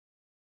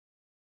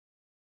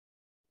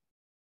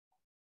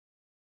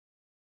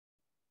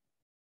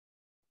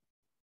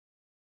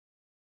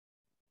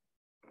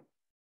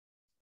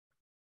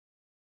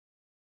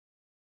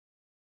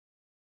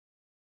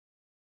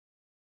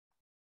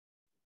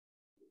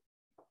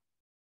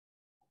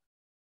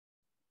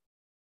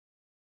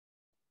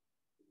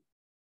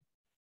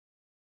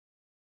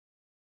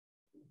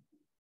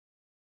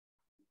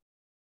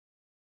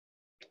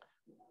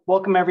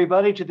Welcome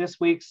everybody to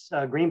this week's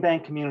Green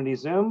Bank Community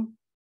Zoom.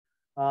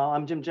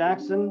 I'm Jim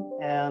Jackson,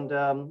 and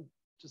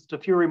just a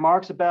few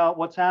remarks about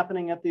what's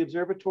happening at the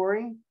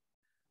observatory.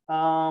 We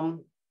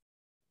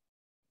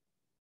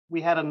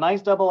had a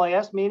nice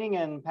AAS meeting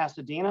in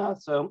Pasadena,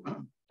 so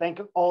thank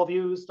all of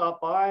you who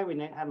stopped by. We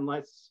had a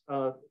nice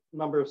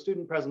number of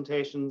student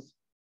presentations,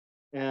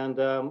 and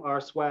our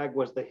swag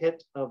was the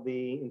hit of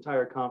the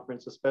entire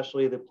conference,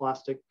 especially the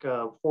plastic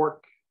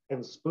fork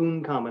and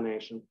spoon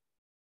combination.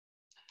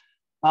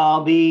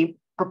 The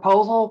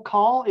proposal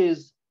call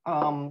is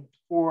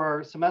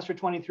for semester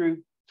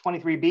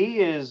 23B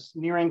is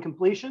nearing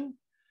completion.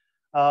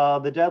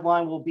 The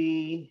deadline will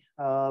be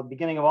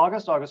beginning of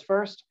August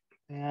 1st,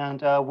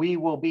 and we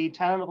will be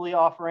tentatively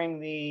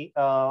offering the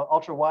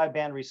ultra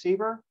wideband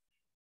receiver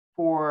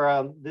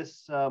for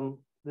this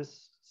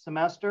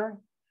semester.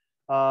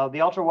 The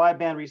ultra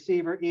wideband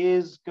receiver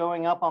is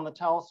going up on the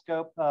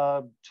telescope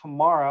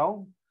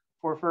tomorrow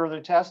for further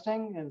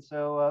testing. And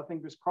so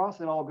fingers crossed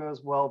it all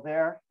goes well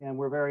there. And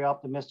we're very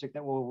optimistic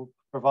that we'll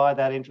provide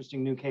that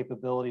interesting new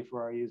capability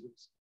for our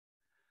users.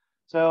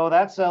 So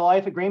that's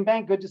life at Green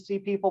Bank. Good to see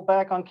people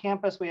back on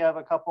campus. We have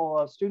a couple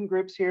of student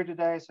groups here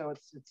today. So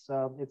it's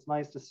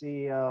nice to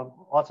see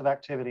lots of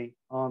activity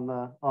on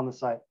the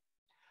site.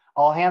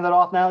 I'll hand it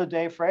off now to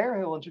Dave Freyer,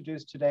 who will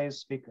introduce today's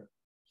speaker.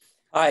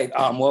 Hi,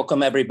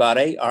 welcome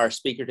everybody. Our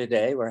speaker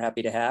today we're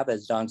happy to have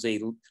is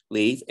Dongzi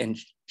Li, and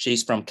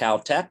she's from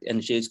CalTech,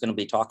 and she's going to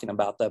be talking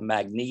about the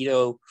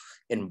magneto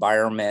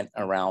environment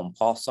around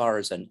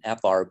pulsars and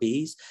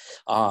FRBs.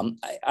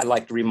 I'd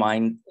like to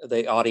remind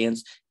the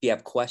audience, if you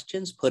have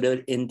questions, put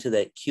it into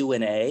the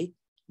Q&A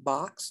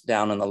box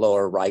down in the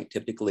lower right,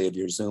 typically of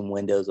your Zoom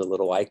windows, a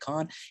little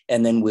icon,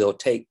 and then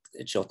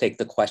she'll take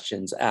the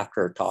questions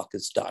after her talk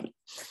is done.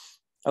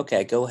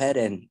 Okay, go ahead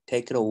and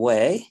take it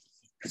away.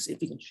 See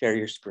if you can share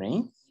your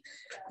screen.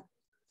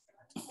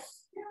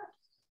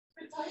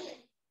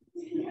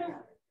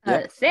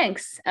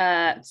 Thanks.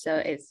 So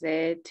is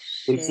it?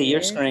 We see your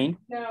screen.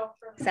 No.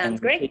 Sounds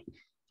great.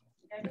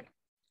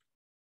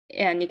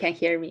 And you can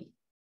hear me,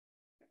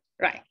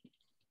 right?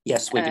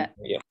 Yes, we can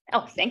hear you.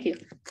 Oh, thank you.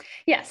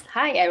 Yes.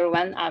 Hi,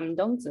 everyone. I'm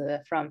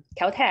Dongzi from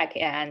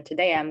CalTech, and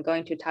today I'm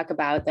going to talk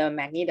about the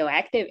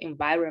magneto-active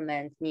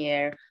environment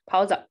near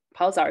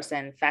pulsars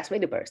and fast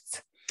radio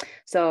bursts.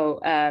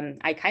 So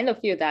I kind of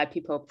feel that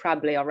people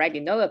probably already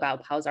know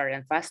about pulsar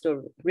and fast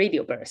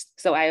radio burst.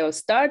 So I will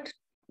start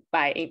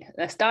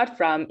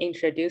from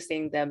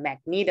introducing the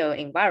magneto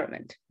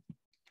environment.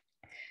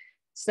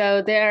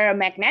 So there are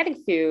magnetic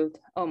field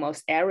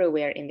almost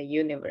everywhere in the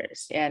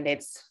universe, and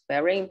it's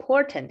very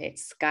important.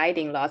 It's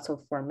guiding lots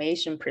of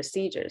formation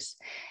procedures.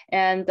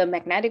 And the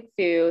magnetic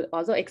field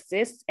also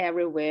exists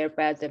everywhere,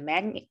 but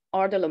the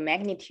order of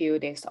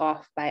magnitude is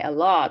off by a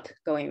lot,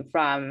 going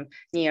from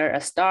near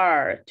a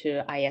star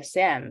to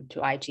ISM to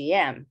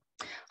IGM.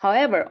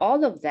 However,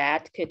 all of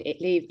that could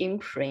leave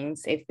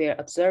imprints if we're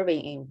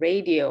observing in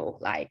radio,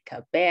 like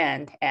a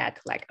band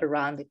at like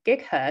around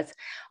gigahertz.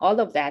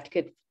 All of that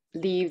could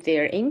leave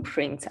their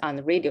imprints on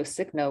the radio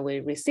signal we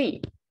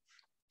receive.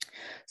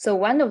 So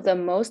one of the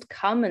most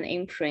common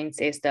imprints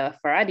is the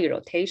Faraday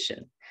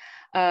rotation.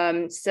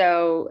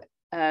 For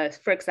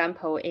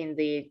example, in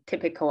the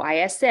typical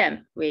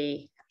ISM,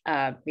 we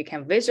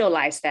can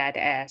visualize that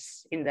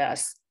as in the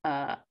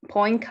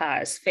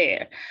Poincare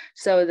sphere.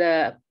 So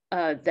the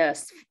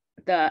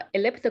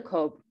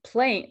elliptical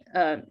plane,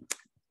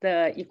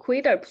 the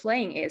equator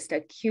plane is the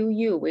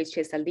QU, which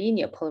is a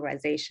linear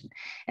polarization,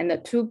 and the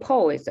two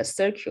pole is the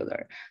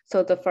circular.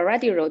 So the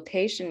Faraday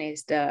rotation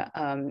is the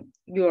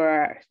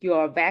your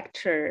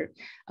vector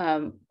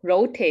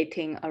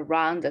rotating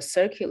around the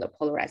circular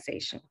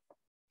polarization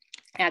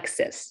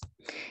axis.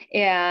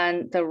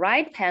 And the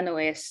right panel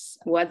is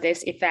what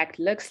this effect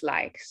looks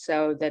like.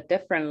 So the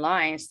different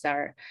lines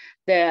are,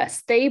 the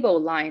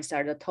stable lines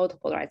are the total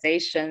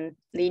polarization,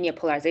 linear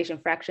polarization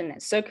fraction,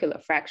 and circular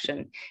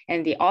fraction.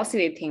 And the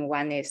oscillating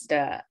one is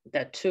the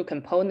two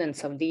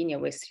components of linear,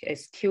 which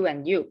is Q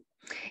and U.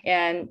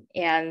 And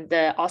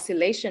the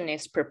oscillation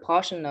is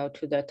proportional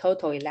to the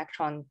total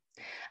electron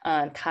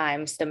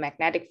times the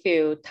magnetic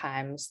field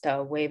times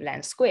the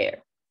wavelength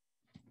square.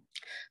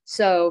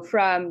 So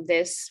from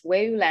this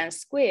wavelength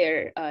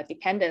square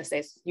dependence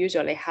is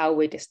usually how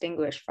we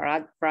distinguish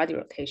Faraday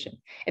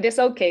rotation. It is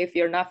okay if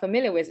you're not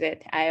familiar with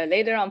it. I'll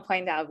later on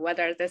point out what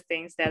are the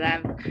things that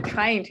I'm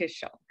trying to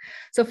show.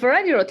 So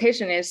Faraday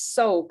rotation is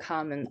so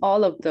common.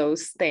 All of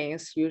those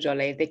things,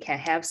 usually they can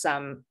have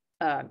some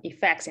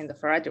effects in the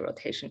Faraday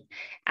rotation.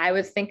 I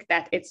would think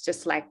that it's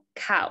just like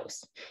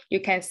cows.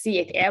 You can see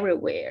it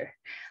everywhere.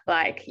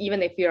 Like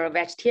even if you're a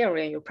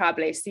vegetarian, you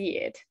probably see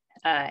it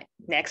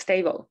next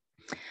table.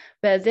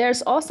 But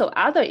there's also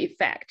other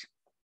effect.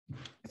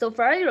 So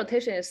Faraday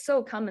rotation is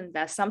so common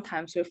that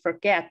sometimes we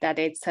forget that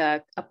it's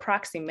an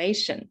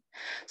approximation.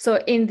 So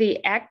in the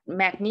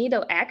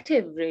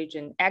magneto-active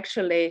region,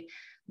 actually,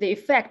 the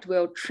effect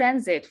will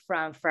transit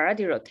from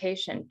Faraday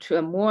rotation to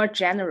a more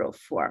general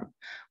form,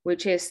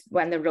 which is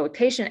when the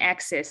rotation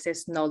axis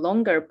is no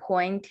longer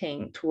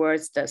pointing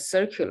towards the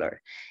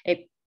circular.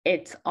 It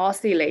it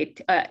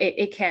oscillates,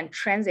 it can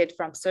transit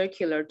from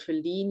circular to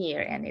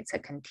linear, and it's a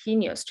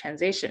continuous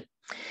transition.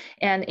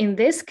 And in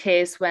this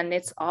case,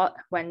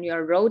 when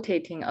you're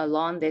rotating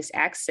along this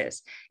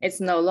axis, it's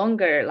no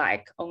longer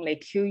like only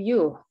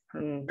QU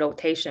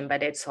rotation,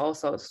 but it's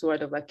also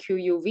sort of a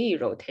QUV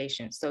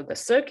rotation. So the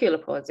circular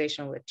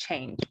polarization will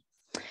change.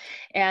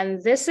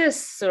 And this is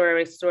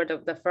sort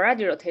of the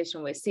Faraday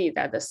rotation. We see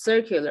that the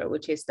circular,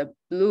 which is the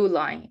blue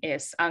line,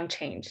 is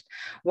unchanged,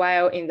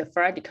 while in the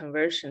Faraday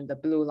conversion, the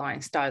blue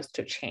line starts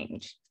to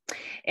change.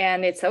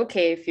 And it's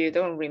okay if you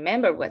don't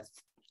remember what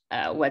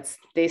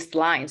these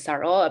lines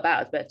are all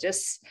about, but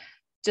just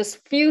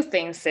few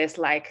things is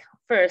like,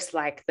 first,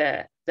 like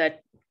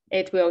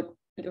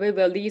we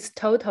will lead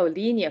total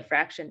linear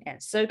fraction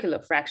and circular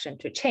fraction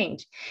to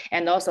change.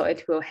 And also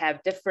it will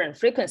have different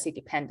frequency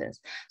dependence.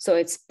 So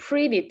it's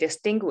pretty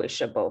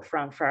distinguishable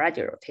from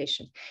Faraday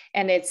rotation.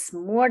 And it's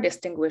more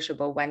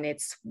distinguishable when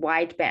it's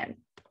wideband.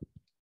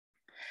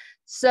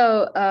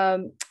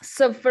 So,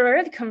 so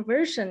Faraday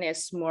conversion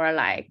is more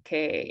like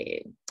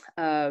a,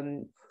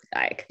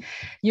 like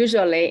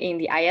usually in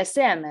the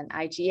ISM and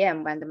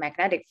IGM, when the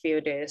magnetic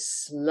field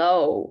is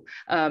low,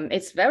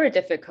 it's very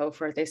difficult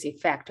for this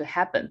effect to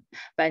happen.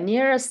 But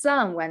near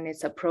sun, when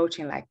it's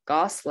approaching like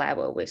Gauss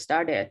level, we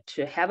started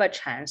to have a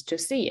chance to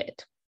see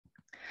it.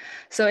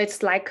 So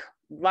it's like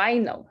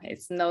rhino.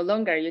 It's no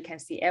longer you can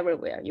see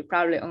everywhere. You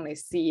probably only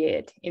see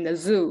it in the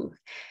zoo.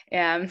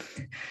 And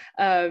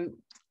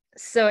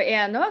so,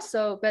 and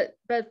also,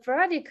 but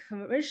Faraday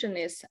conversion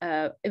is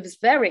it was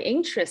very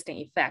interesting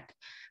effect,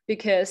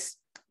 because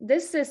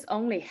this is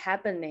only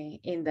happening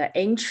in the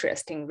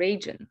interesting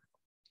region.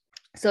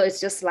 So it's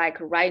just like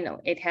rhino,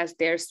 it has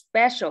their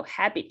special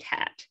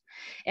habitat,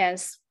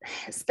 and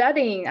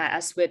studying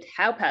us would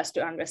help us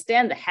to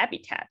understand the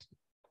habitat.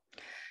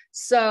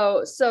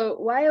 So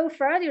while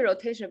Faraday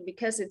rotation,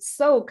 because it's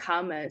so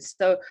common,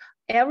 so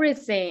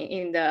everything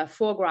in the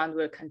foreground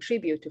will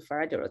contribute to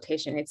Faraday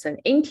rotation. It's an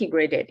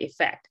integrated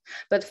effect.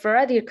 But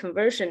Faraday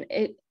conversion,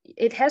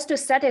 it has to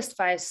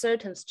satisfy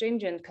certain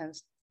stringent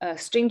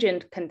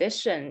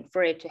condition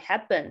for it to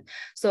happen.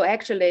 So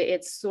actually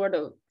it's sort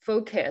of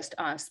focused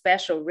on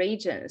special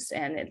regions,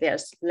 and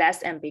there's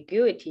less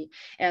ambiguity.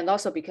 And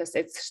also because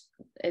it's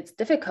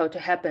difficult to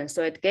happen.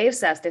 So it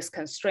gives us this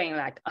constraint,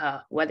 like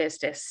what is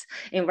this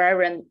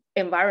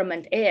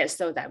environment is,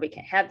 so that we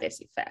can have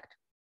this effect.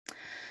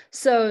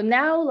 So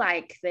now,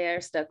 like,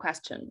 there's the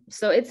question.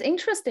 So it's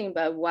interesting,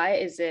 but why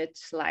is it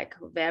like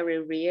very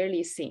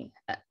rarely seen?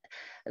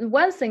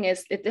 One thing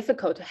is it's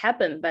difficult to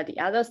happen, but the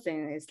other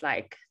thing is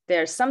like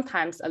there's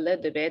sometimes a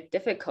little bit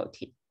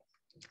difficulty.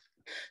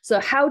 So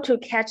how to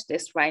catch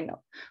this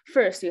rhino?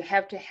 First, you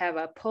have to have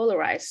a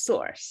polarized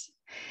source,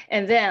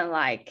 and then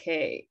like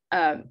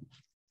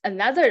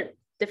another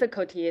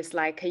difficulty is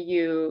like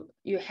you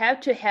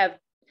have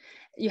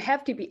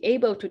to be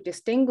able to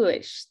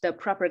distinguish the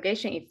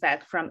propagation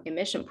effect from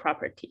emission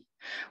property.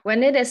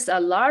 When it is a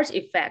large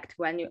effect,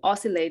 when it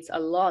oscillates a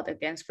lot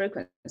against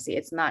frequency,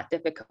 it's not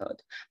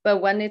difficult.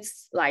 But when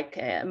it's like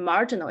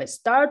marginal, it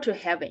starts to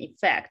have an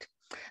effect,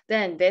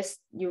 then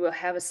you will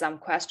have some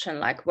question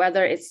like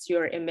whether it's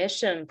your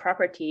emission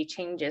property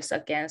changes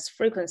against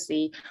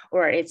frequency,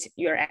 or it's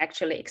your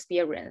actually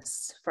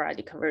experience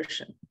Faraday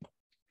conversion.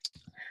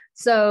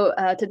 So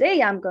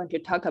today I'm going to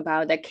talk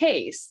about the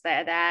case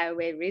that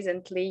we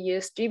recently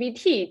used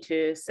GBT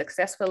to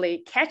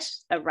successfully catch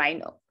a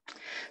rhino.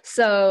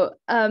 So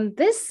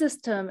this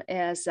system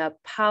is a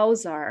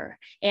pulsar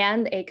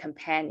and a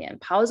companion.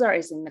 Pulsar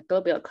is in the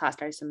globular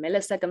cluster, it's a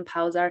millisecond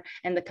pulsar,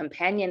 and the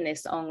companion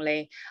is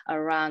only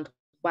around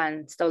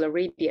 1 stellar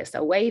radius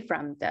away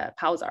from the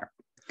pulsar.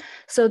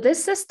 So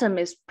this system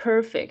is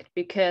perfect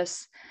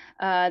because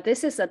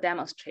this is a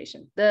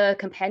demonstration. The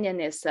companion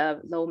is a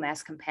low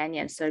mass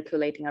companion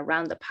circulating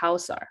around the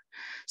pulsar.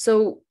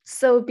 So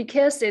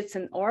because it's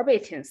an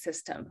orbiting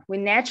system, we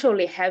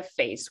naturally have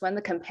phase when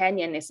the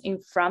companion is in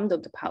front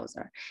of the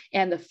pulsar,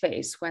 and the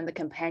phase when the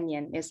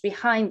companion is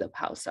behind the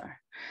pulsar.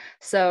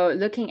 So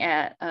looking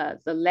at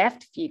the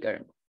left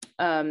figure,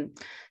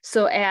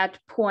 so at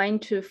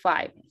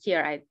 0.25,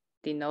 here I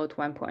denote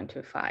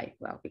 1.25,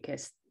 well,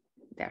 because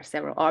there are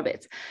several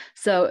orbits.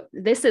 So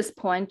this is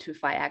 0.25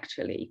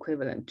 actually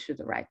equivalent to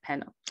the right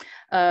panel.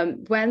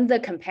 When the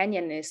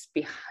companion is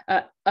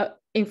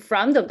in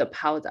front of the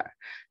pulsar,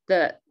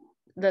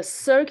 the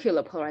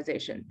circular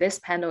polarization, this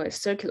panel is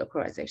circular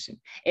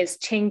polarization, it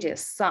changes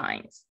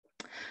signs.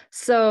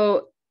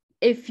 So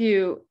if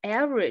you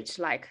average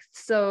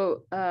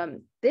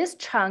this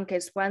chunk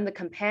is when the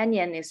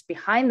companion is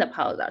behind the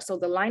pulsar, so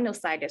the line of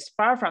sight is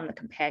far from the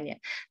companion.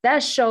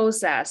 That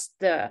shows us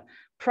the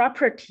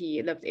property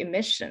of the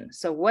emission.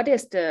 So what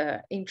is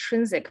the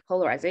intrinsic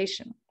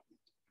polarization?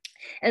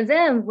 And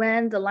then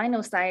when the line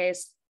of sight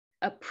is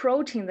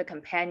approaching the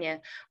companion,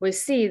 we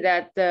see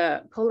that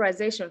the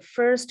polarization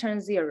first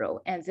turns 0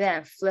 and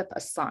then flip a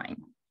sign.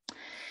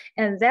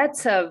 And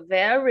that's a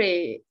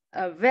very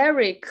a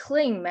very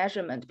clean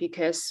measurement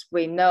because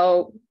we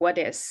know what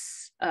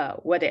is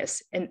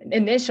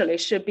initially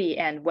should be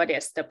and what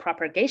is the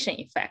propagation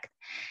effect.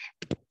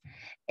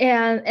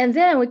 And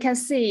then we can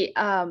see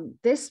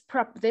this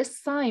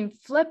sign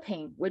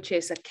flipping, which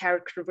is a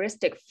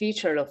characteristic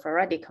feature of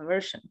Faraday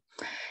conversion,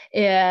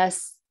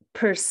 is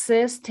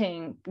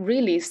persisting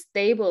really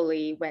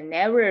stably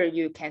whenever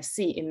you can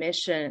see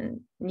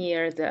emission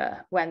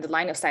when the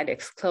line of sight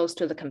is close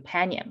to the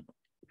companion.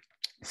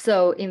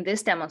 So in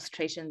this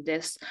demonstration,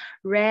 this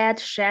red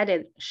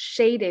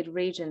shaded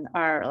region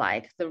are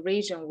like the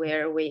region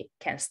where we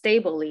can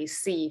stably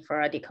see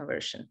Faraday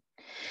conversion.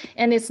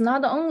 And it's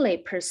not only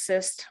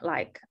persist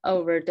like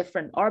over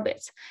different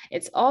orbits,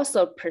 it's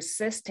also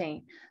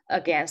persisting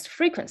against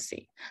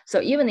frequency.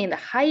 So even in the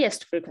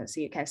highest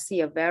frequency, you can see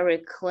a very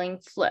clean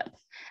flip.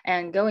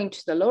 And going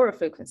to the lower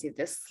frequency,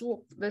 this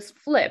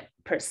flip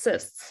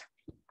persists.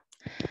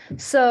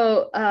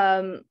 So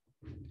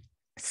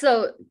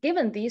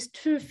given these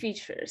two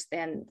features,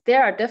 then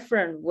there are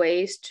different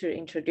ways to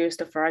introduce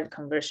the Faraday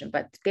conversion,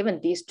 but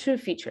given these two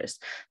features,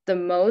 the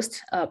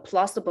most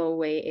plausible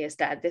way is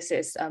that this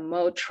is a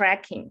mode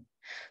tracking.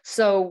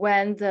 So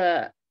when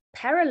the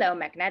parallel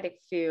magnetic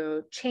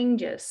field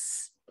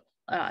changes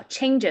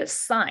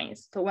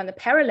signs, so when the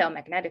parallel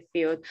magnetic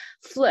field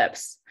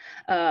flips,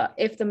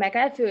 if the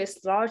magnetic field is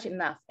large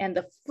enough and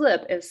the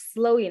flip is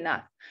slow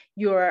enough,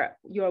 your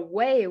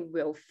wave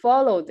will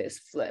follow this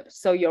flip.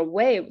 So your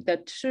wave, the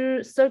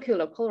two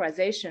circular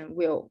polarization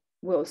will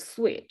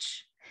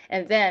switch,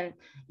 and then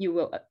you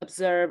will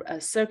observe a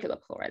circular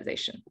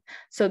polarization.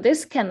 So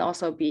this can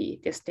also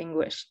be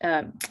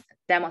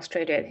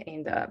demonstrated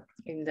in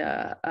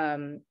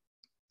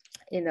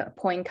the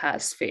point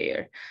cloud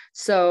sphere.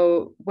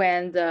 So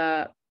when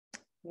the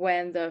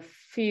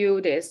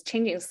field is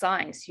changing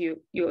signs,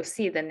 you'll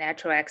see the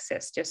natural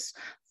axis just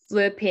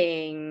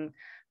flipping,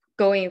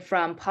 going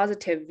from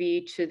positive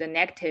V to the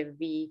negative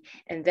V,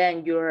 and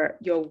then your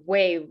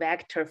wave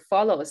vector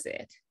follows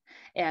it,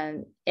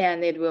 and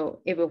it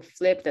will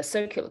flip the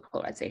circular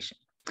polarization.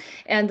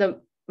 And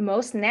the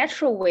most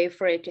natural way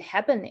for it to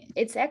happen,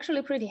 it's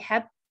actually pretty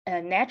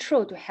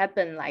natural to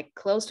happen like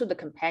close to the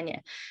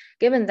companion,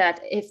 given that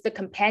if the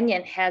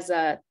companion has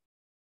a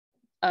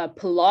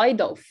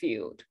poloidal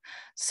field,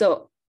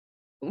 so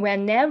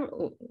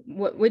whichever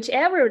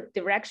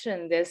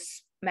direction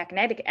this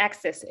magnetic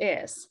axis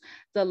is,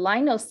 the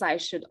line of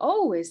sight should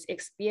always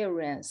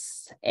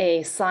experience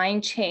a sign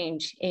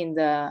change in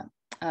the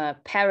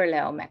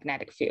parallel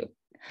magnetic field,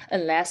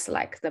 unless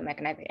like the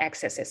magnetic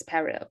axis is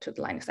parallel to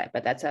the line of sight,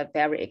 but that's a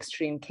very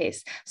extreme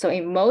case. So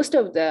in most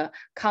of the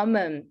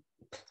common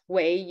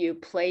way you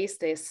place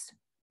this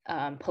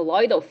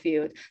poloidal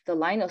field, the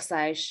line of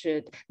sight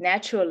should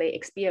naturally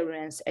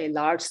experience a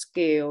large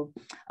scale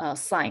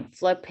sign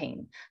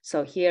flipping.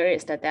 So here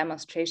is the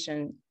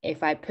demonstration.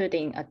 If I put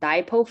in a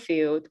dipole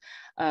field,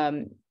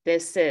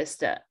 this is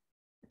the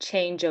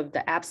change of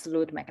the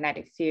absolute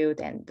magnetic field,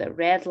 and the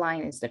red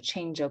line is the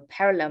change of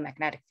parallel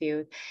magnetic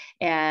field,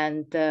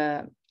 and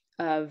the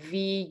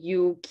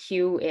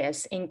VUQ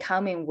is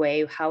incoming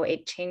wave, how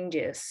it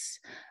changes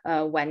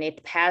when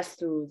it passes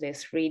through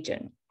this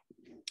region.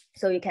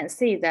 So you can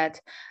see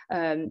that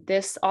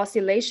this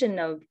oscillation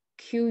of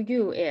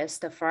QU is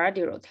the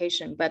Faraday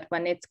rotation, but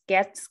when it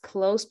gets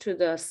close to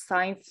the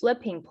sign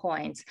flipping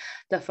points,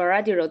 the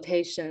Faraday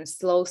rotation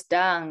slows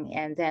down,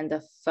 and then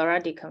the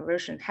Faraday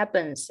conversion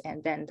happens,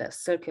 and then the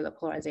circular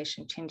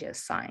polarization changes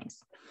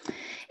signs.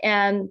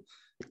 And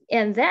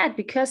that,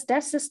 because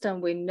that system,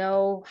 we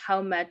know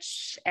how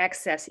much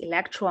excess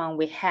electron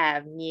we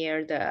have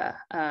near the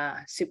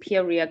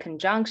superior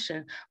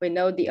conjunction. We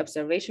know the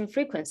observation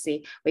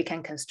frequency. We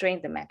can constrain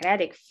the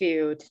magnetic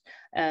field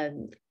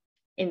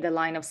in the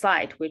line of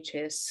sight, which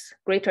is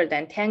greater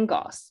than 10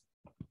 Gauss.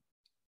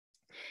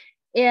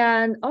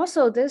 And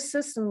also this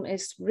system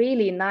is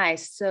really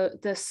nice. So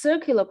the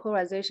circular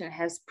polarization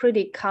has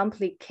pretty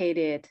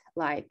complicated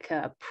like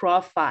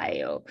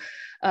profile.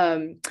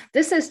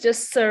 This is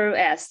just serve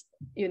as,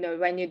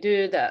 when you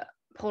do the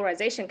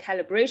polarization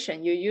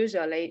calibration, you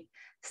usually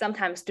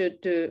sometimes do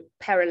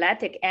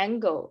parallaxic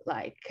angle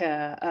like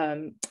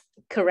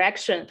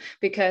correction,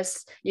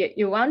 because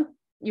you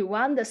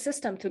want the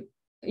system to,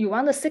 you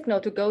want the signal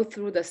to go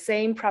through the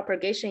same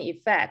propagation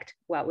effect,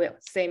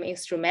 same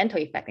instrumental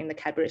effect in the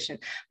calibration,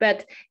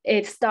 but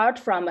it starts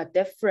from a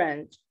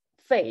different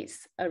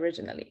phase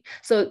originally.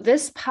 So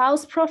this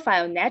pulse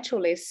profile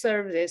naturally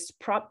serves this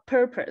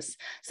purpose.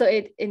 So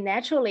it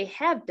naturally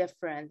have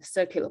different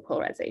circular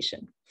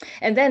polarization.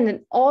 And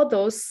then all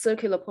those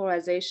circular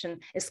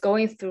polarization is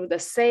going through the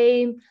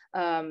same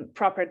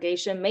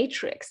propagation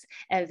matrix,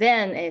 and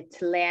then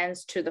it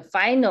lands to the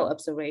final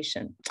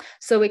observation.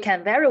 So we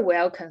can very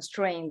well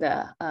constrain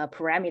the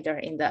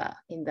parameter in the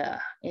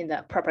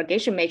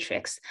propagation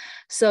matrix.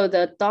 So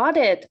the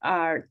dots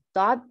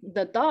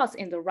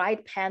in the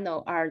right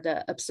panel are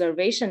the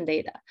observation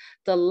data.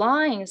 The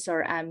lines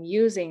are I'm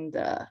using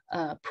the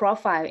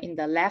profile in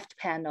the left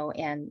panel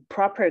and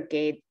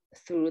propagate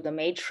through the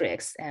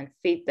matrix and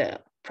feed the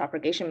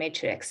propagation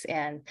matrix,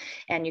 and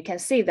you can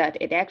see that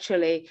it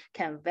actually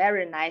can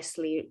very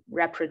nicely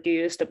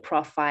reproduce the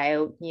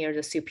profile near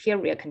the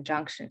superior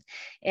conjunction.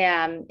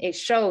 And it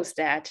shows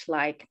that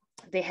like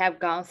they have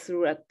gone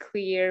through a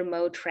clear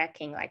mode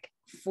tracking, like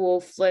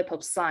full flip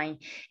of sign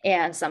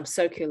and some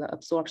circular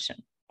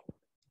absorption.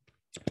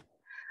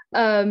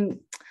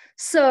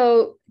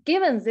 So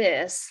given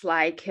this,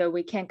 like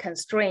we can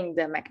constrain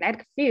the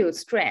magnetic field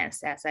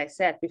strength, as I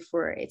said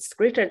before, it's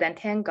greater than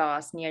 10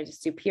 Gauss near the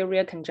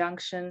superior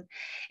conjunction.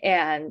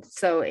 And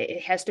so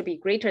it has to be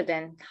greater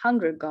than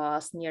 100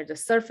 Gauss near the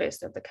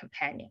surface of the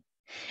companion.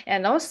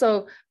 And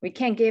also we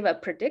can give a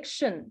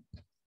prediction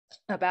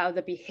about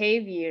the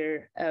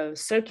behavior of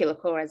circular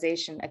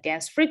polarization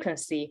against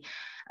frequency.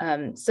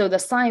 So the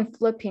sign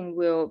flipping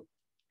will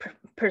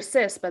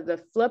persist, but the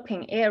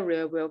flipping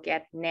area will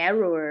get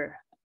narrower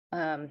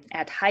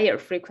at higher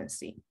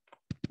frequency.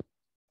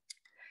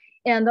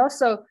 And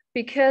also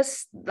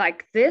because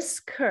like this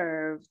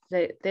curve,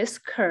 this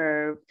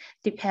curve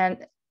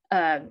depends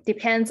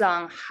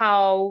on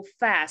how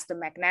fast the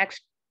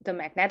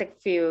magnetic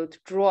field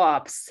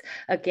drops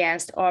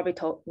against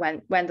orbital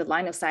when the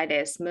line of sight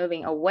is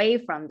moving away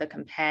from the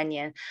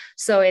companion.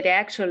 So it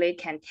actually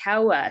can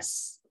tell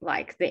us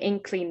like the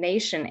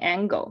inclination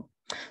angle.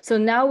 So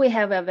now we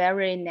have a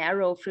very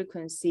narrow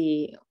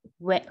frequency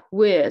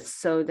width,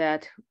 so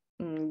that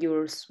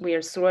we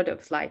are sort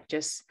of like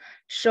just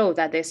show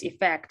that this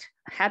effect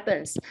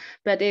happens.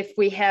 But if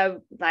we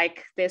have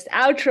like this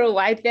ultra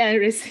wideband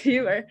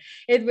receiver,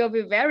 it will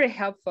be very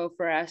helpful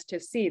for us to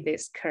see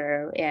this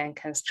curve and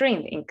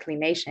constrain the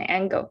inclination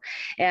angle.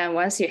 And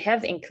once you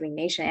have the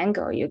inclination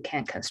angle, you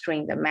can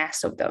constrain the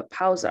mass of the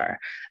pulsar.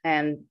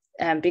 And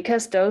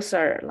because those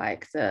are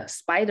like the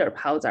spider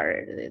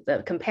pulsar,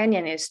 the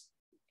companion is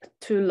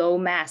too low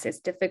mass, it's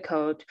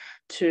difficult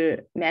to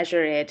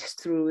measure it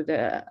through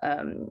the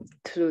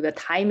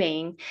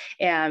timing,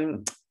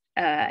 and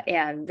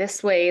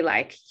this way,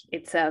 like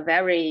it's a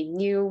very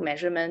new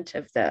measurement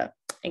of the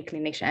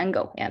inclination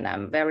angle, and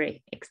I'm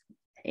very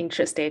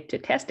interested to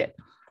test it.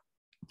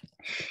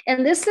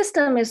 And this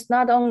system is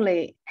not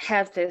only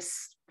have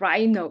this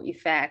rhino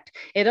effect,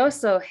 it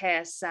also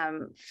has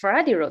some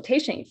Faraday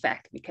rotation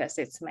effect because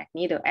it's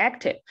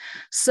magneto-active.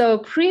 So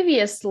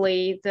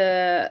previously,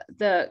 the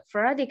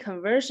Faraday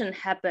conversion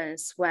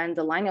happens when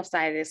the line of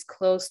sight is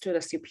close to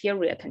the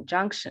superior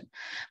conjunction.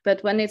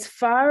 But when it's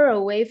far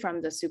away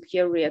from the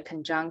superior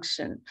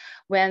conjunction,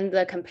 when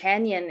the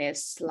companion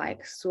is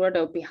like sort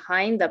of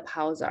behind the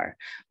pulsar,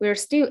 we're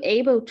still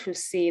able to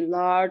see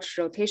large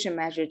rotation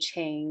measure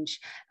change,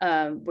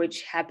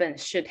 which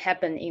should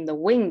happen in the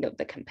wind of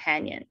the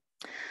companion.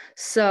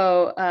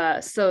 So,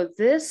 so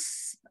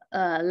this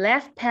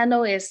left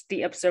panel is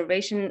the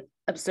observation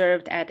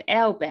observed at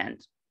L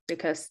band,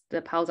 because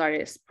the pulsar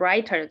is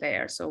brighter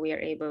there. So we are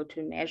able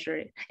to measure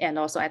it. And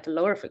also at the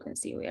lower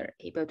frequency, we are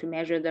able to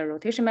measure the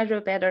rotation measure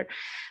better.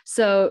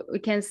 So we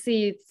can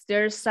see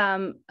there's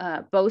some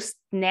both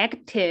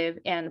negative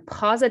and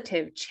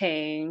positive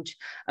change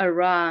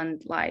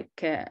around like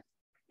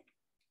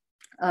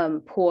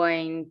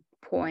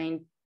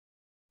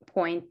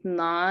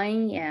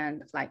 0.9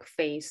 and like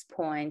phase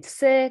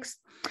 0.6.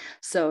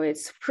 So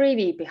it's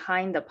pretty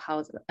behind the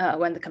pulsar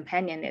when the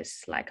companion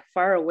is like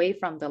far away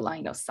from the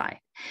line of sight.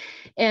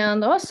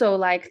 And also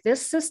like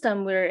this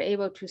system, we're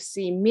able to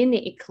see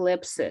mini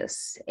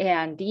eclipses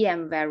and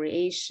DM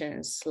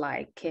variations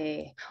like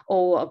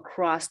all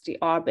across the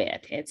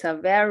orbit. It's a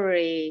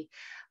very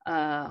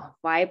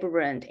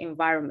vibrant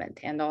environment,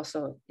 and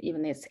also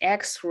even its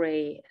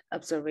X-ray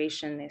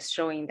observation is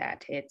showing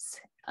that it's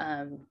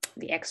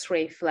the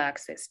X-ray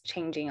flux is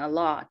changing a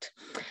lot.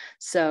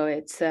 So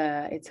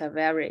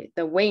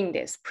the wind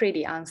is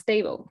pretty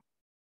unstable.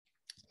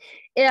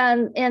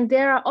 And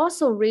there are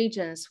also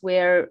regions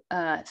where,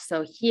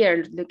 so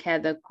here, look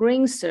at the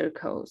green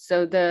circle.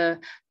 So the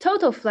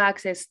total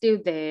flux is still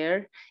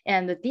there,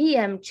 and the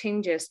DM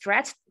changes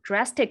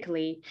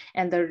drastically,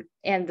 and the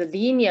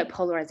linear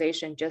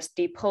polarization just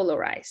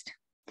depolarized.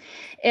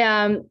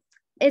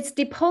 It's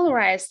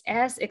depolarized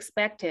as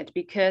expected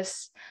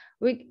because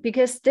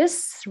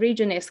this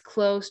region is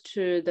close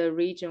to the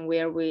region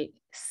where we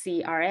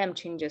see RM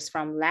changes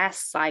from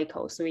last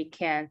cycle. So we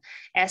can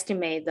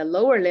estimate the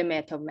lower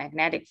limit of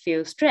magnetic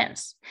field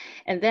strength.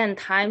 And then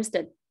times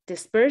the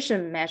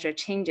dispersion measure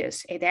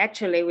changes, it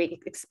actually, we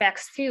expect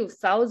few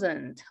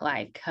thousand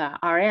like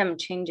RM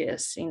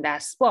changes in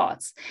that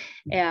spots,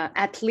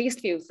 at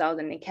least few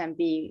thousand, it can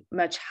be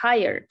much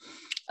higher.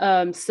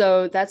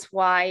 So that's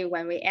why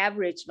when we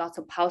average lots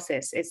of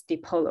pulses, it's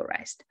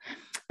depolarized.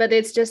 But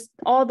it's just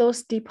all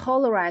those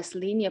depolarized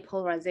linear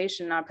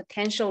polarization are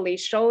potentially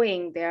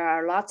showing there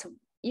are lots of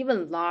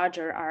even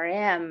larger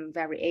RM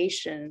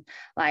variation,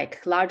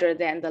 like larger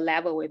than the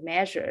level we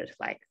measured,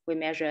 like we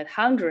measured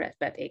 100,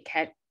 but it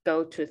can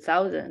go to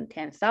 1,000,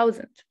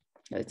 10,000.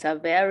 It's a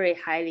very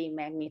highly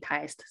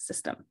magnetized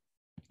system.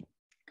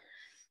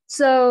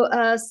 So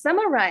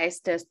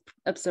summarize the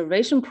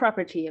observation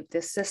property of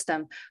this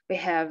system. We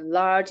have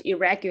large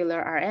irregular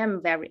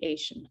RM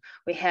variation.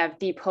 We have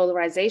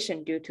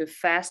depolarization due to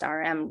fast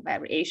RM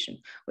variation.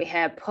 We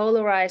have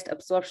polarized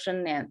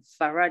absorption and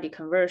Faraday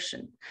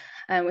conversion.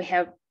 And we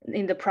have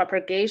in the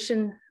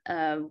propagation,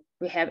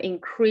 we have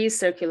increased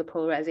circular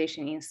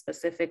polarization in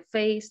specific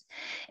phase.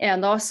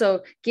 And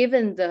also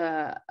given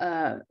the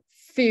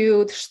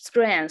field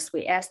strengths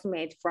we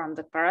estimate from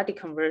the Faraday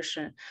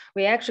conversion,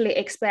 we actually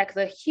expect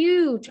the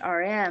huge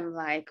RM,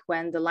 like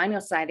when the linear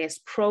side is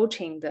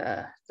approaching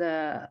the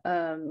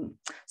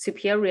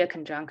superior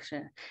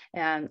conjunction.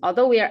 And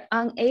although we are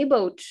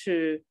unable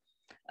to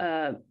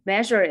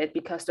measure it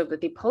because of the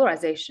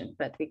depolarization,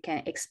 but we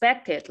can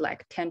expect it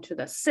like 10 to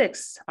the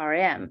 6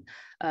 RM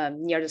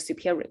near the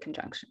superior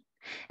conjunction.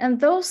 And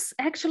those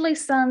actually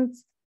sound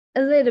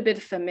a little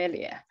bit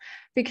familiar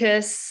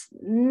because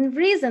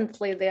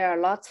recently there are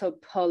lots of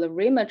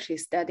polarimetry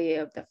study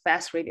of the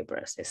fast radio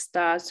burst. It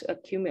starts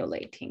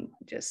accumulating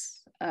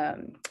just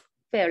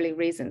fairly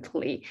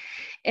recently.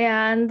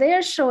 And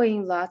they're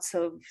showing lots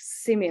of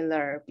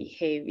similar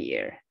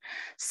behavior.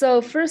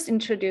 So first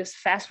introduce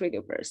fast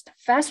radio burst.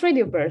 Fast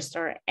radio bursts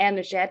are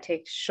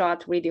energetic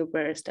short radio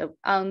bursts of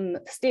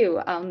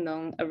still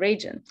unknown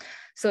origin.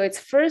 So it's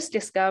first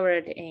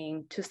discovered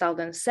in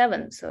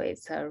 2007. So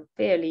it's a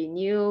fairly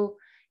new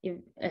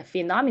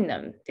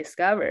phenomenon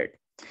discovered.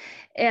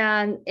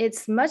 And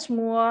it's much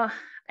more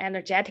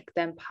energetic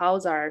than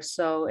pulsar.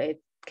 So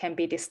it can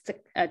be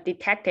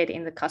detected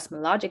in the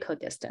cosmological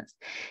distance.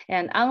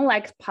 And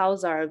unlike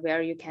pulsar,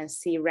 where you can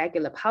see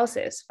regular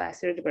pulses,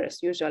 fast radio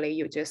bursts, usually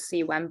you just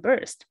see one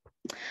burst.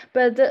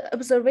 But the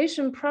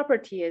observation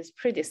property is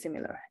pretty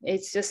similar.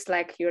 It's just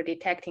like you're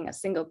detecting a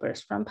single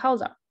burst from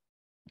pulsar.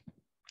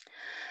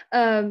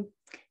 And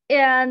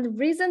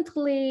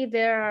recently,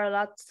 there are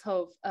lots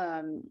of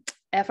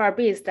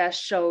FRBs that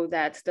show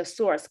that the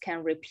source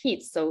can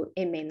repeat, so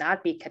it may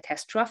not be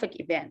catastrophic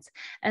events.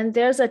 And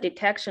there's a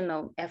detection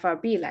of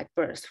FRB-like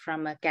burst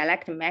from a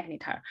galactic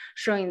magnetar,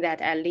 showing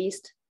that at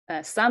least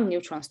some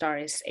neutron star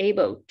is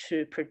able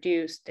to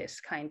produce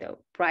this kind of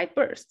bright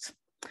bursts.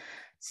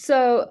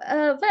 So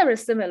a very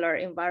similar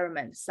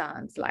environment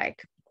sounds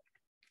like.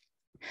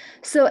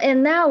 So,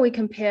 and now we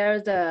compare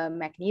the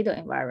magneto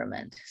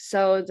environment.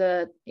 So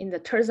in the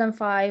Terzan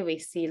 5, we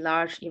see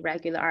large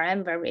irregular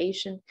RM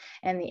variation,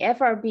 and the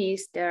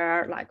FRBs, there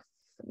are like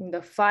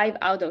the 5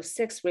 out of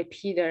 6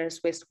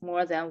 repeaters with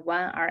more than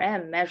 1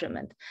 RM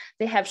measurement.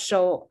 They have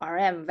shown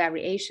RM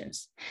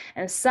variations,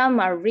 and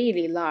some are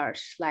really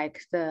large,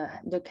 like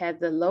look at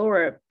the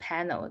lower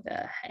panel,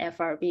 the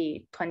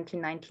FRB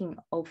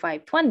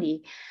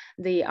 2019-0520,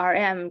 the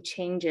RM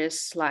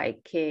changes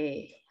like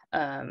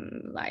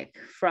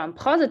from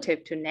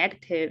positive to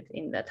negative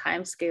in the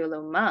time scale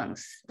of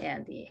months,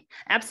 and the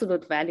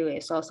absolute value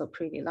is also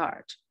pretty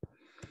large.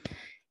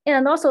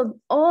 And also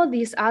all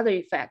these other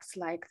effects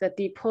like the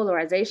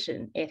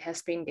depolarization, it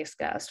has been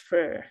discussed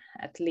for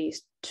at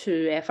least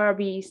 2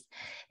 FRBs,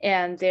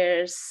 and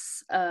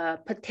there's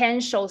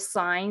potential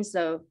signs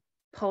of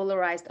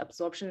polarized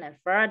absorption and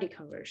Faraday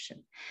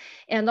conversion.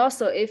 And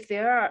also if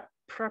there are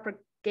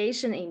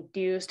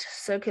propagation-induced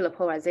circular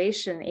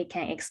polarization, it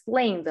can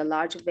explain the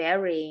large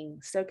varying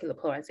circular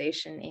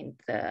polarization in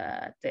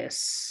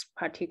this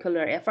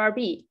particular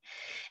FRB.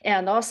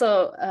 And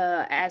also,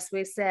 as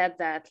we said,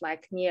 that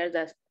like near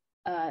the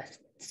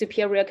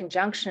superior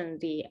conjunction,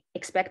 the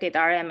expected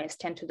RM is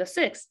 10 to the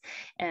 6.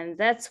 And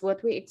that's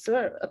what we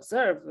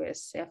observe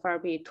with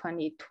FRB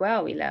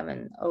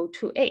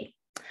 2012-11-02A.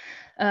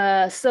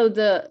 So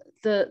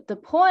the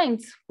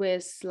points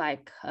with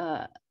like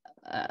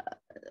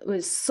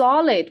with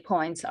solid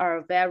points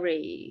are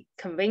very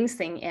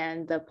convincing,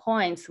 and the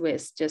points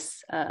with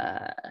just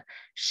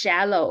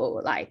shallow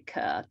like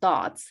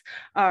dots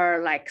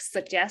are like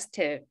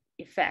suggestive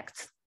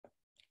effects.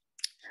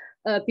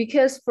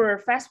 Because for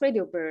fast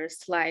radio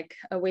bursts, like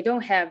we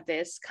don't have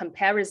this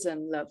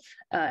comparison of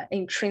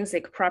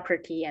intrinsic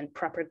property and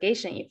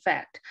propagation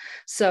effect.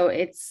 So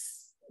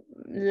it's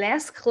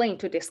less clean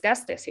to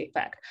discuss this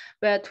effect.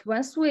 But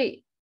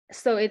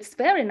so it's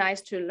very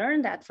nice to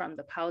learn that from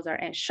the pulsar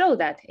and show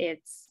that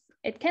it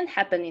can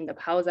happen in the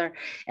pulsar,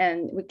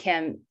 and we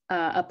can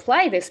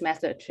apply this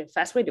method to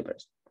fast radio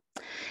bursts.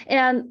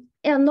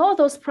 And all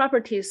those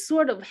properties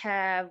sort of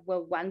have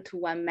a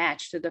one-to-one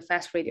match to the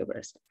fast radio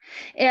burst.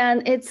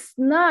 And it's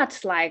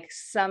not like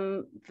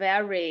some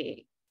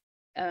very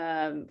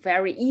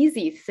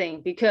easy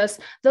thing, because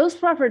those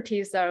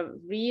properties are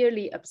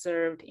really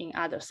observed in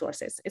other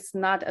sources. It's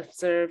not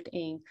observed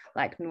in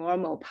like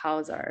normal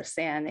pulsars,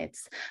 and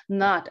it's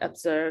not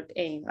observed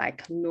in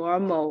like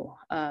normal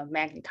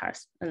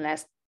magnetars,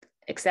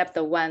 except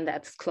the one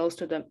that's close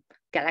to the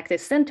galactic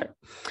center.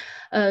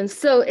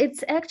 So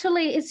it's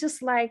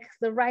just like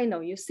the rhino.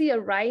 You see a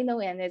rhino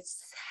and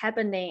it's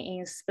happening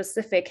in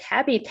specific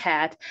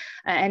habitat,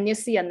 and you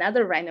see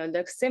another rhino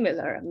looks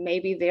similar.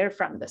 Maybe they're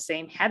from the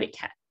same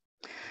habitat.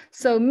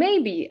 So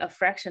maybe a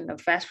fraction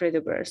of fast radio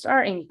bursts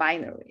are in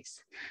binaries,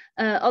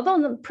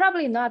 although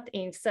probably not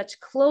in such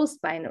close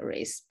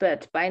binaries,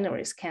 but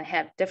binaries can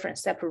have different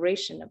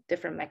separation of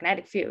different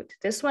magnetic field.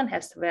 This one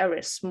has a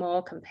very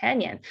small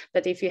companion,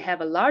 but if you have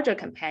a larger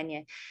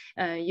companion,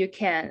 you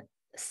can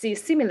see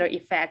similar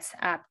effects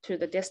up to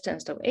the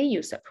distance of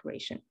AU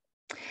separation.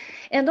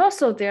 And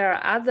also there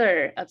are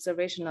other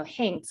observational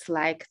hints,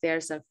 like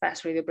there's a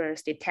fast radio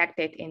burst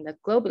detected in the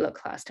globular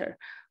cluster,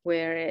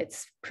 where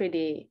it's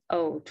pretty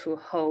old to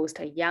host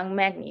a young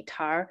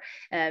magnetar,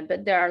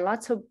 but there are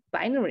lots of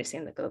binaries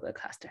in the globular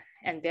cluster.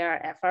 And there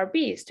are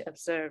FRBs to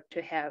observe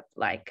to have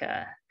like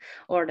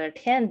order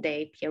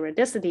 10-day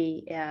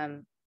periodicity.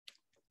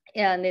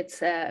 And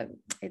it's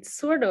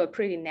sort of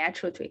pretty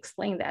natural to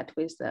explain that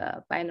with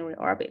the binary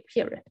orbit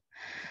period.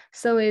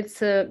 So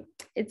it's an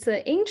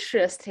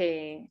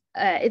interesting,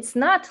 it's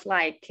not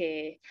like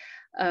a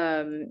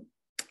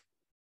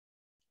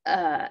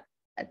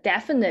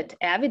definite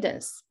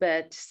evidence,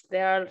 but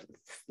there are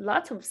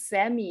lots of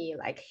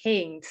like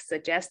hints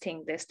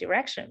suggesting this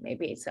direction.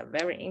 Maybe it's a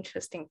very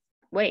interesting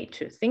way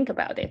to think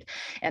about it.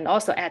 And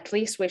also at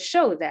least we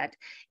show that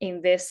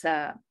in this,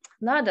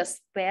 not a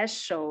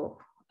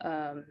special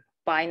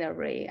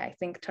binary, I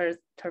think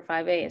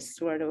TER5A is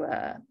sort of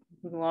a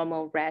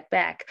normal red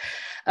back.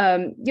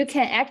 You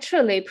can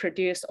actually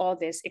produce all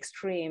this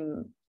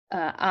extreme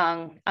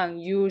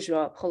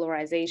unusual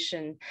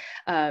polarization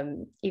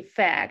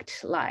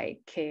effect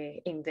like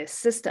in this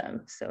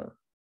system. So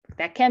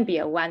that can be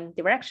a one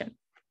direction.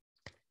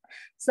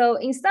 So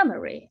in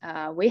summary,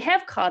 we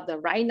have caught the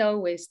rhino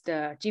with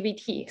the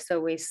GBT.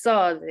 So we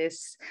saw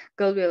this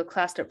globular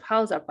cluster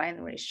pulsar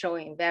binary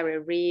showing very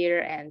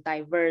rare and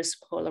diverse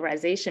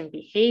polarization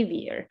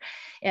behavior.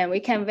 And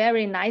we can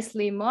very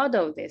nicely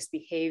model this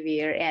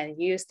behavior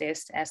and use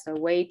this as a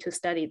way to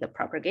study the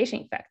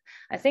propagation effect.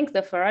 I think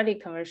the Faraday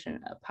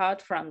conversion,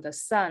 apart from the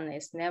sun,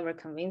 is never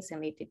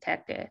convincingly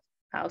detected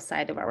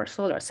outside of our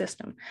solar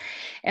system.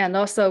 And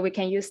also we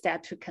can use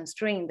that to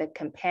constrain the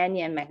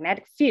companion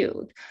magnetic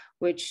field,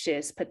 which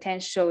is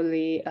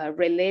potentially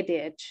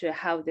related to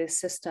how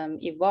this system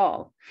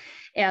evolved.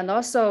 And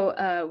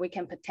also we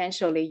can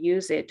potentially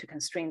use it to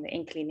constrain the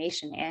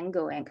inclination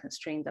angle and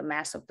constrain the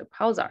mass of the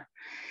pulsar.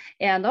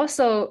 And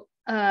also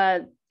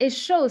it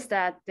shows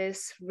that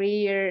this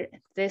rare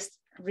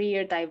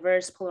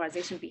diverse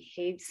polarization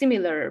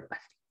similar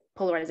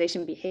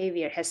polarization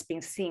behavior has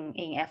been seen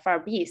in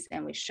FRBs,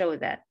 and we show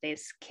that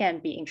this can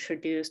be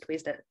introduced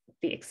with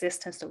the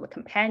existence of a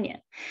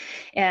companion.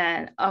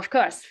 And of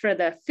course, for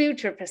the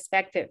future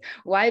perspective,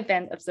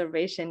 wideband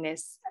observation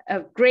is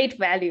of great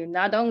value,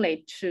 not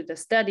only to the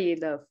study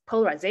the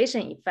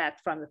polarization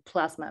effect from the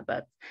plasma,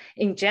 but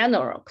in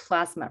general,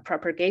 plasma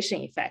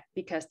propagation effect,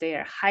 because they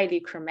are highly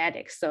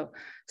chromatic. So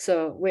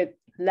we'd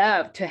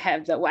love to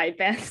have the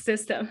wideband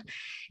system.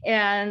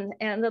 And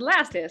the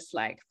last is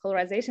like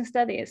polarization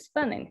study is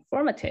fun and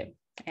informative.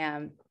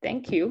 And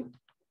thank you.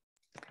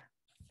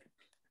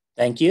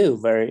 Thank you.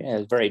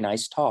 Very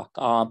nice talk.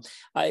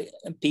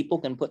 People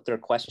can put their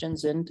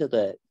questions into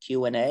the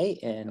Q&A,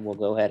 and we'll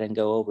go ahead and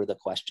go over the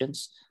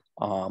questions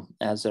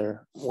as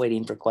they're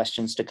waiting for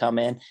questions to come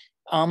in.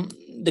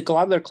 The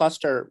globular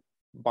cluster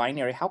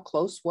binary, how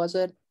close was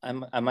it?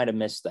 I might have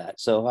missed that.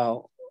 So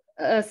how?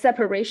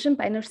 Separation,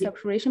 binary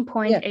separation,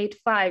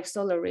 0.85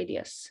 solar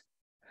radius.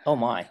 Oh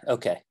my,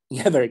 okay.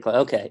 Yeah, very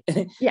close, okay.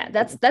 Yeah,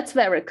 that's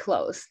very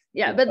close.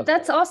 Yeah, but okay.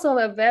 That's also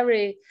a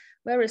very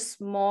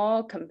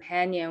small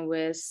companion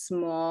with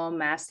small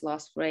mass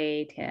loss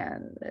rate.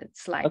 And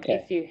it's like,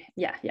 okay. If you,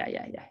 yeah.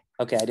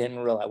 Okay, I didn't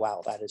realize,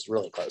 wow, that is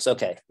really close,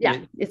 okay.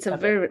 Yeah, it's a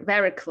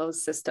very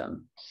close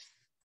system.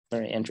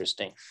 Very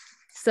interesting.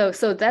 So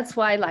that's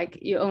why like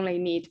you only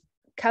need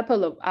a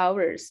couple of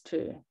hours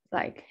to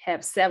like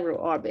have several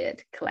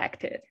orbit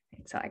collected.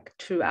 It's like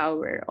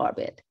 2-hour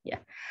orbit, yeah.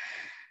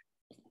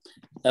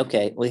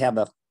 Okay, we have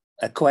a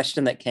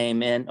question that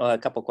came in, or a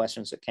couple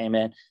questions that came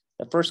in.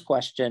 The first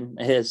question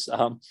is,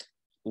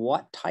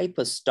 what type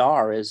of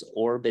star is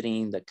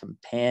orbiting the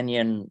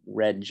companion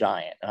red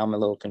giant? And I'm a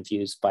little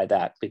confused by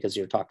that because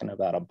you're talking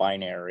about a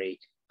binary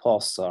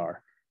pulsar.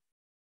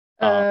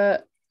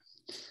 So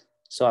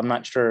I'm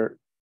not sure.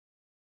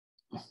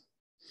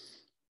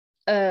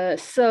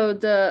 So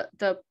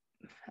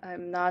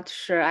I'm not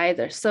sure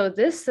either. So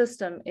this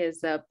system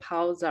is a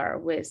pulsar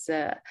with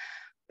a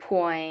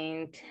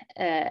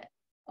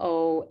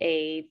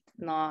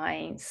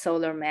 0.089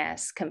 solar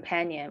mass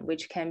companion,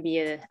 which can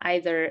be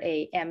either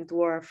a M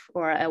dwarf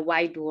or a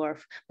Y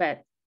dwarf,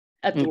 but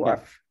a dwarf,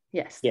 okay.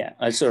 Yes. Yeah,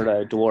 a sort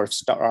of dwarf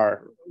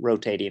star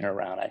rotating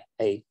around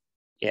a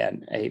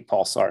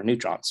pulsar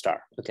neutron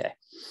star. Okay.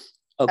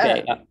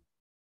 Okay.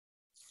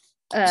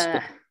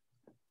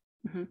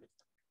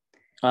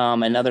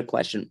 Another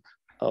question.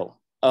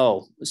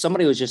 Oh,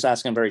 somebody was just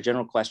asking a very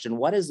general question.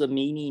 What is the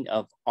meaning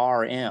of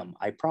RM?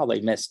 I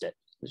probably missed it.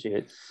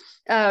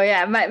 Oh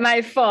yeah,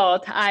 my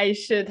fault. I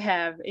should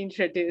have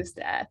introduced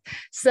that.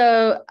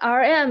 So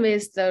Rm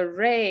is the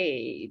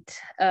rate,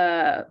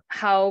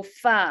 how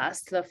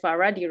fast the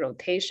Faraday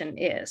rotation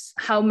is,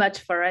 how much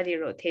Faraday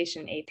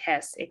rotation it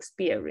has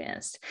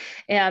experienced.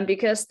 And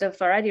because the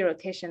Faraday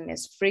rotation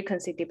is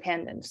frequency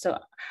dependent, so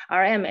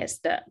Rm is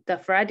the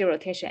Faraday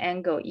rotation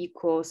angle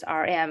equals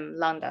Rm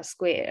lambda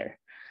square.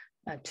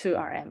 2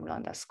 Rm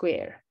lambda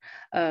square.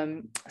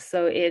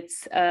 So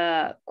it's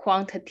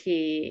quantify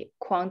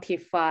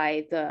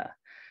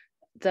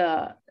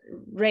the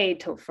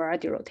rate of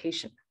Faraday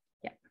rotation.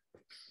 Yeah.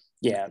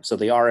 Yeah. So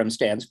the RM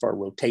stands for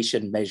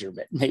rotation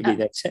measurement. Maybe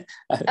that's.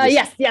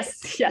 Yes.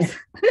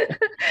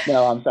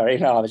 No, I'm sorry.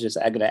 No, I'm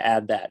going to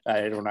add that.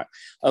 I don't know.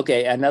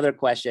 Okay. Another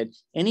question.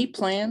 Any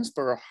plans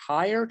for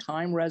higher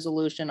time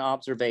resolution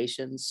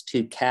observations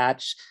to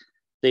catch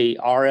the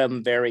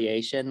RM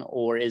variation,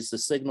 or is the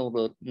signal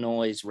to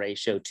noise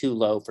ratio too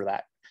low for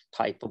that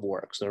type of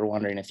work? So they're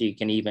wondering if you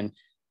can even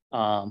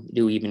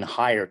do even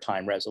higher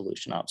time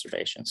resolution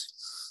observations.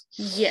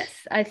 Yes,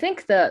 I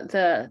think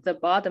the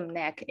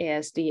bottleneck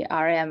is the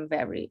RM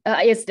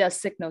is the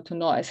signal to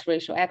noise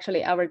ratio.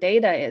 Actually, our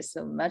data is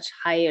a much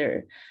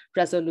higher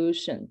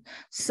resolution.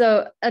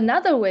 So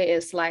another way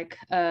is like,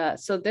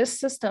 so this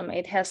system,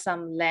 it has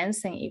some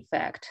lensing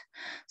effect.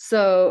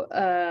 So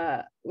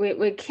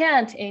we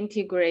can't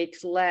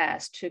integrate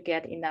less to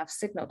get enough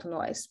signal to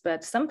noise,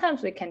 but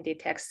sometimes we can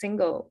detect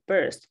single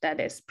burst that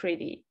is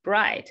pretty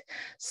bright.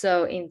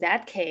 So in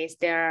that case,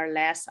 there are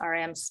less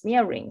RM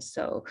smearing.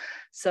 So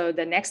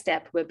the next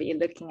step will be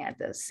looking at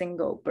the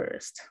single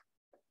burst.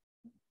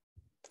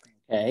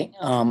 Okay,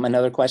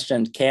 another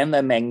question. Can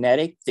the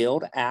magnetic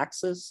field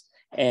axis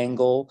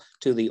angle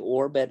to the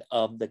orbit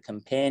of the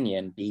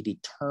companion be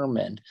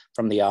determined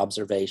from the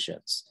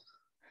observations?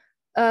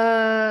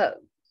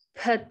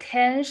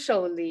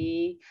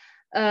 Potentially,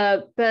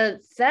 but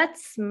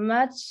that's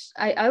much,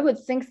 I would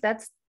think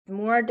that's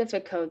more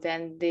difficult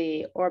than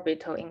the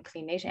orbital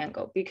inclination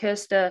angle,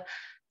 because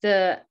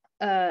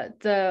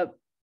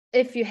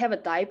if you have a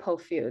dipole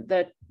field,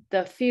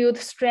 the field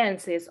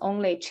strength is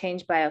only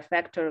changed by a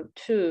factor of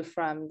 2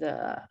 from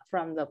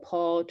the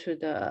pole to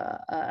the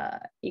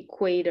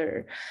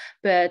equator,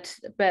 but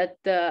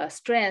the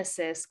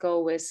strengths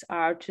go with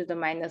R to the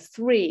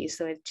 -3,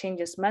 so it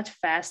changes much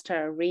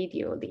faster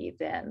radially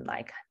than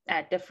like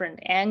at different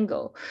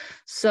angle.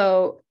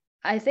 So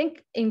I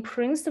think in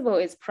principle,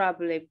 it's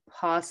probably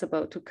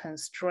possible to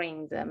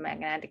constrain the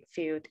magnetic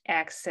field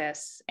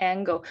axis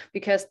angle,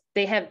 because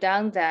they have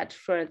done that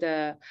for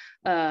the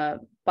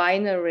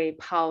binary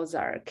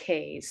pulsar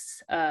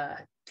case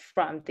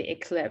from the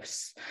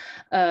eclipse.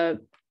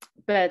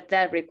 But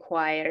that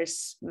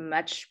requires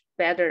much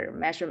better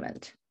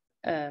measurement.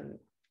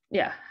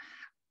 Yeah.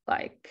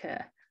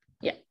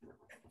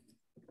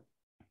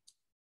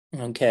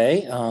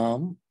 Okay.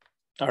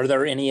 Are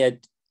there any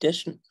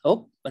addition?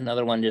 Oh,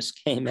 another one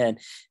just came in.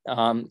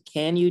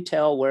 Can you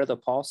tell where the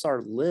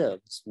pulsar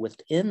lives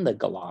within the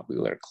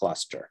globular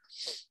cluster?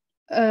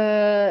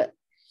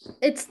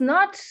 It's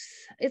not.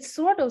 It's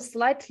sort of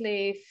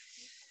slightly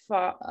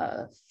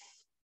far,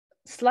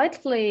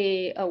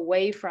 slightly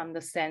away from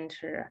the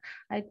center.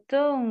 I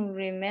don't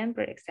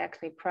remember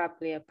exactly,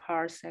 probably a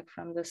parsec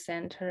from the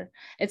center.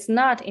 It's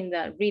not in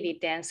the really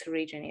dense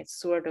region. It's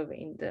sort of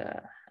in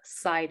the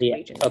side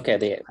region.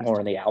 Okay, more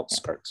in the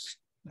outskirts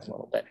a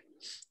little bit.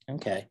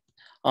 Okay.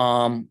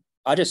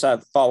 I just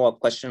have a follow-up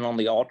question on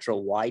the ultra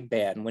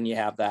wideband. When you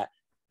have that,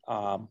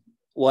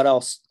 what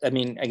else? I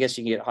mean, I guess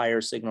you can get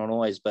higher signal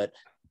noise, but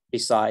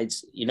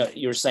besides,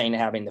 you're saying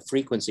having the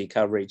frequency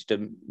coverage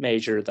to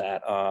measure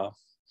that.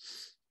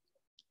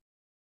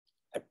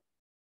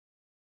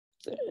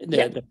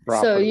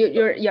 So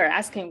you're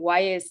asking why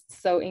is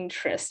so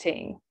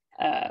interesting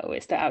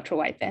with the ultra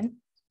wideband?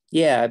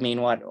 Yeah, I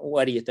mean,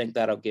 what do you think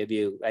that'll give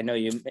you? I know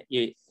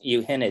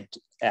you hinted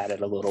at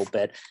it a little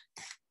bit.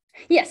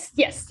 Yes.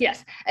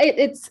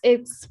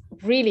 It's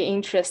really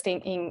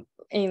interesting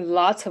in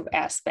lots of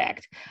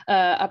aspects.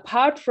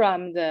 Apart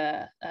from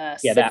the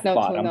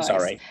signal to noise.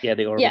 Sorry. Yeah,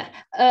 the orbital.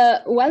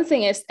 Yeah. One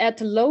thing is at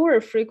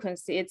lower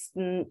frequency, it's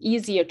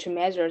easier to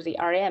measure the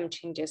RM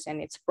changes and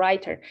it's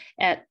brighter,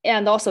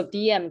 and also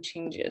DM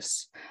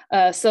changes.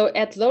 So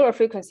at lower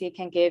frequency, it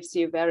can give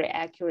you very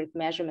accurate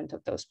measurement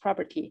of those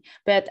properties.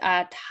 But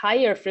at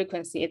higher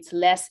frequency, it's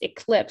less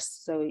eclipse,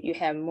 so you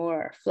have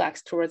more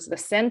flux towards the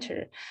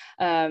center.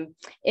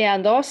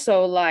 And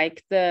also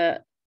like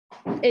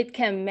it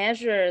can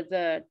measure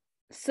the,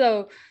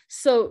 so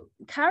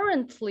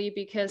currently,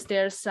 because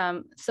there's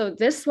some, so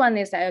this one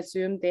is, I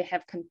assume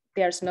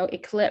there's no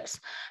eclipse,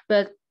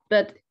 but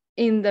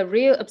in the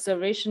real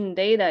observation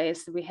data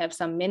is we have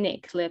some mini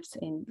eclipse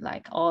in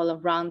like all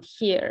around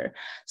here.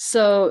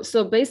 So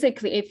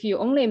basically, if you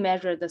only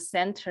measure the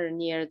center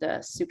near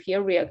the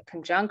superior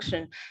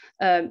conjunction,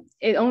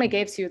 it only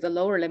gives you the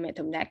lower limit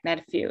of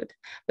magnetic field,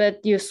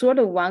 but you sort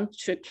of want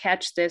to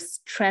catch this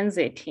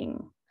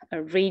transiting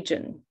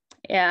region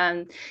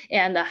and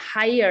a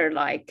higher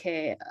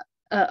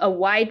a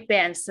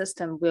wideband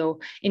system will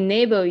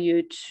enable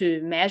you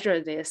to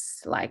measure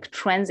this like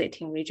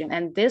transiting region.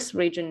 And this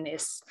region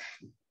is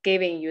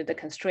giving you the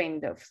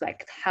constraint of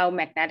like how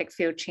magnetic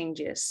field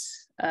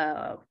changes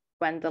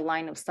when the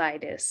line of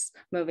sight is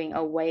moving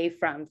away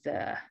from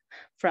the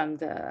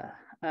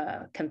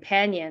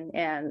companion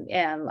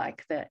and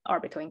like the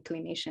orbital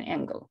inclination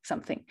angle,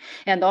 something.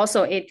 And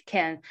also it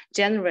can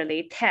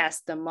generally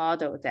test the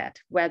model that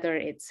whether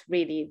it's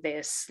really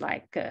this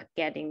like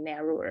getting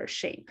narrower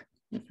shape.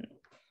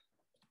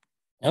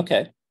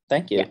 Okay,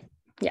 thank you.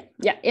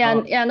 Yeah.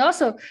 And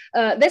also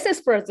this is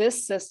for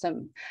this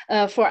system.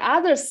 For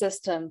other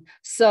system,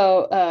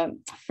 so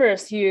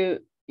first you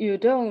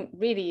don't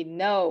really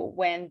know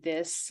when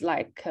this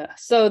like,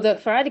 so the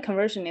Faraday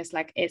conversion is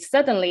like, it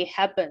suddenly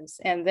happens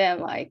and then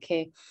like,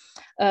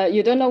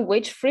 you don't know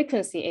which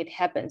frequency it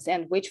happens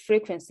and which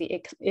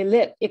frequency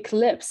it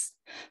eclipses.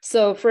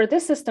 So for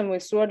this system, we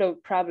sort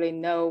of probably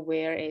know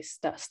where it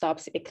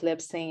stops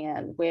eclipsing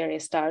and where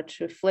it starts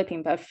to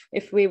flipping. But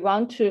if we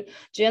want to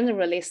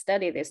generally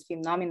study this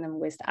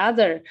phenomenon with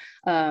other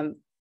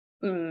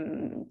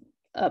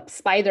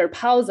spider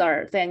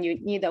pulsar, then you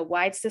need a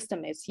wide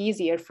system. It's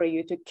easier for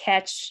you to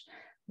catch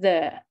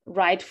the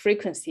right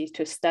frequency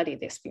to study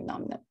this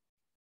phenomenon.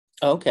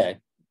 Okay.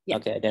 Yeah.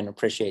 Okay, I didn't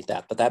appreciate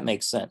that, but that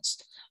makes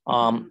sense.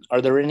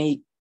 Are there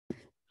any,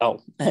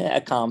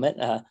 a comment,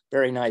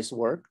 very nice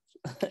work.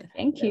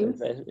 Thank you.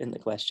 In the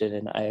question,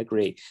 and I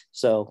agree.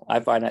 So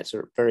I find that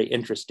sort of very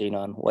interesting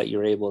on what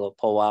you're able to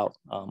pull out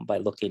by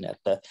looking at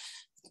the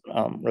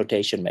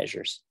rotation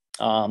measures.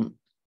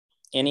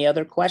 Any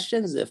other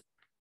questions?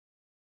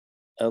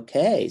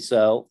 Okay,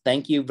 so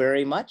thank you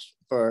very much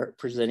for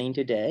presenting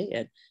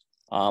today,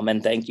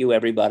 and thank you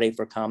everybody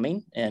for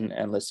coming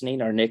and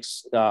listening. Our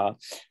next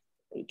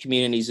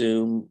community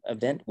Zoom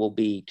event will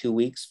be 2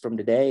 weeks from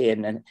today,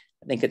 and then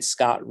I think it's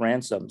Scott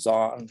Ransom's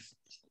on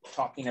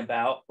talking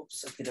about,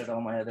 oops, I get it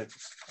on my other,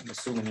 I'm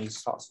assuming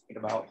he's talking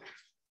about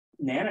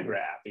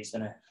nanograph. He's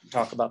going to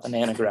talk about the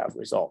nanograph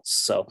results.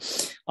 So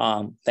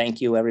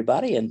thank you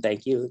everybody, and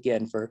thank you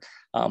again for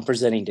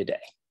presenting today.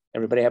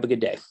 Everybody have a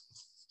good day.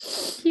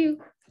 Thank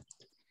you.